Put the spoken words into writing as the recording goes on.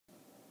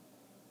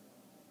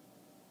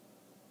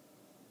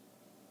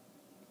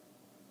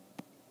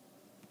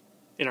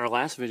In our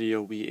last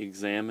video, we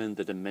examined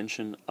the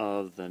dimension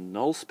of the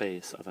null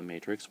space of a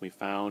matrix. We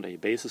found a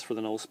basis for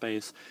the null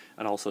space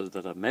and also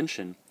the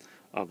dimension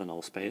of the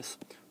null space.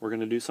 We're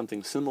going to do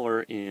something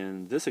similar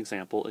in this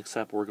example,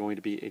 except we're going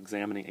to be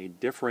examining a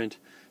different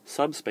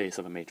subspace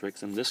of a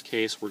matrix. In this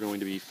case, we're going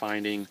to be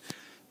finding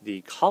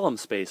the column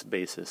space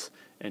basis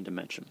and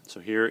dimension. So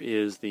here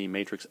is the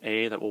matrix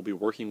A that we'll be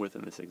working with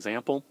in this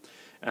example,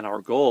 and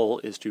our goal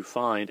is to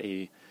find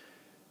a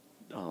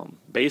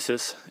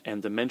basis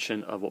and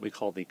dimension of what we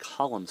call the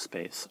column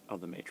space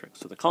of the matrix.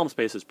 So the column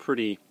space is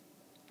pretty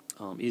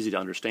easy to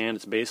understand.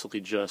 It's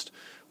basically just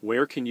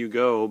where can you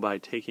go by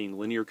taking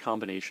linear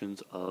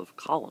combinations of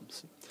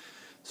columns.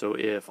 So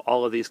if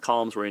all of these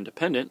columns were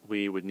independent,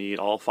 we would need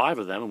all 5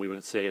 of them, and we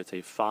would say it's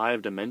a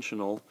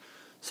 5-dimensional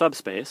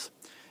subspace.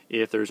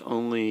 If there's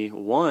only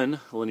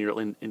one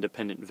linearly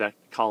independent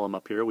column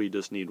up here, we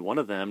just need one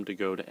of them to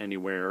go to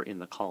anywhere in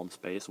the column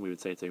space, and we would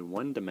say it's a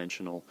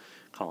 1-dimensional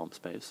column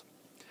space.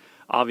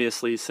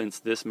 Obviously, since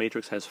this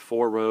matrix has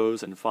 4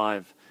 rows and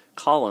 5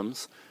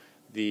 columns,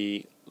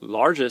 the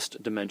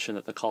largest dimension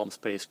that the column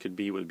space could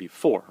be would be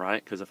 4,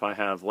 right? Because if I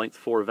have length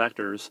 4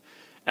 vectors,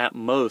 at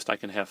most I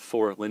can have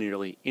 4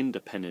 linearly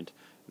independent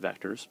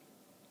vectors.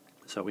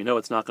 So we know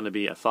it's not going to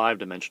be a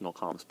 5-dimensional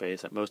column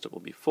space. At most it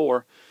will be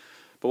 4.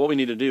 But what we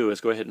need to do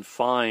is go ahead and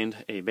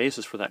find a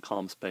basis for that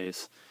column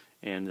space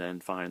and then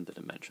find the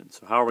dimension.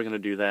 So how are we going to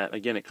do that?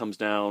 Again, it comes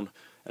down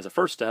as a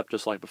first step,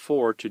 just like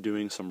before, to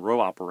doing some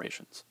row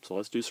operations. So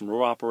let's do some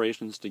row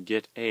operations to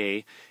get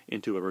A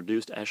into a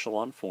reduced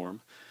echelon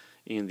form.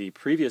 In the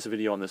previous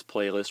video on this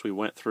playlist, we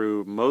went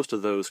through most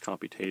of those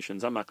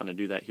computations. I'm not going to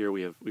do that here.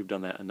 We've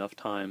done that enough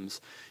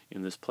times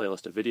in this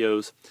playlist of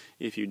videos.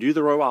 If you do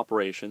the row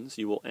operations,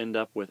 you will end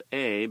up with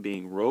A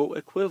being row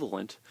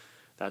equivalent.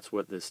 That's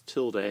what this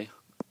tilde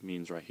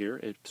means right here.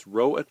 It's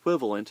row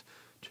equivalent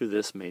to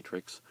this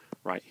matrix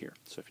right here.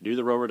 So if you do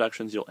the row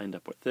reductions, you'll end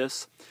up with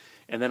this.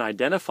 And then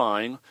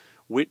identifying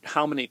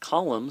how many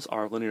columns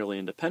are linearly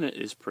independent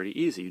is pretty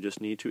easy. You just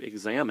need to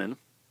examine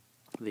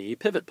the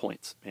pivot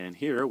points. And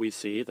here we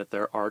see that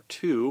there are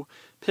 2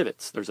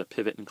 pivots. There's a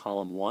pivot in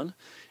column 1,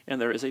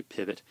 and there is a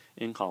pivot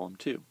in column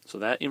 2. So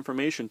that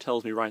information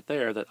tells me right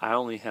there that I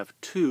only have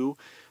 2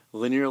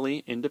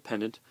 linearly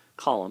independent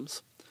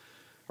columns,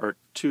 or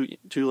two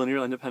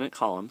linearly independent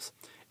columns,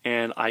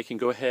 and I can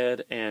go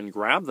ahead and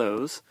grab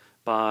those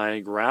by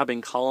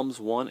grabbing columns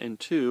 1 and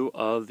 2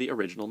 of the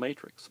original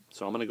matrix.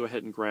 So I'm going to go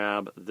ahead and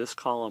grab this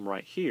column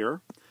right here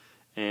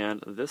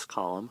and this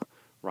column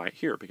right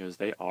here because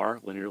they are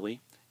linearly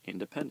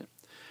independent.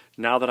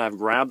 Now that I've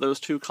grabbed those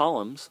 2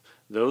 columns,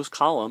 those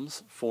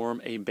columns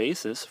form a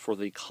basis for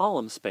the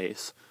column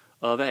space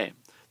of A.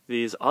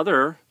 These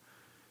other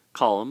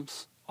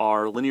columns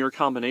are linear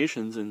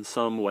combinations in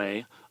some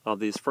way of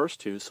these first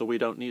 2, so we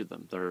don't need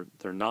them.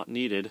 They're not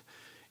needed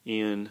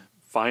in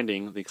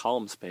finding the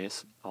column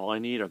space. All I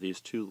need are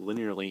these 2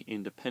 linearly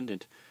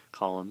independent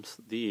columns.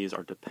 These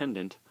are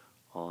dependent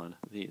on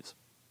these.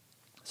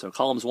 So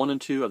columns 1 and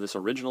 2 of this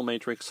original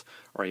matrix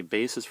are a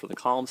basis for the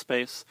column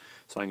space.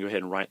 So I can go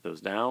ahead and write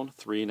those down.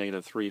 3,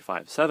 negative 3,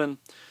 5, 7,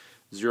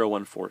 0,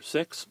 1, 4,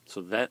 6.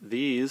 So that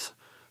these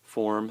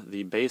form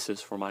the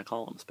basis for my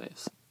column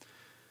space.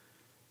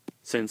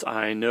 Since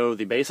I know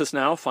the basis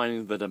now,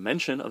 finding the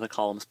dimension of the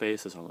column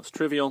space is almost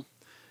trivial.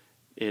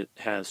 It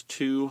has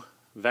 2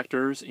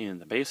 vectors in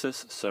the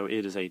basis, so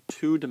it is a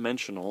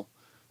 2-dimensional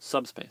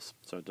subspace.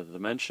 So the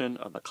dimension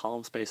of the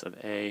column space of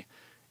A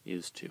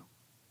is 2.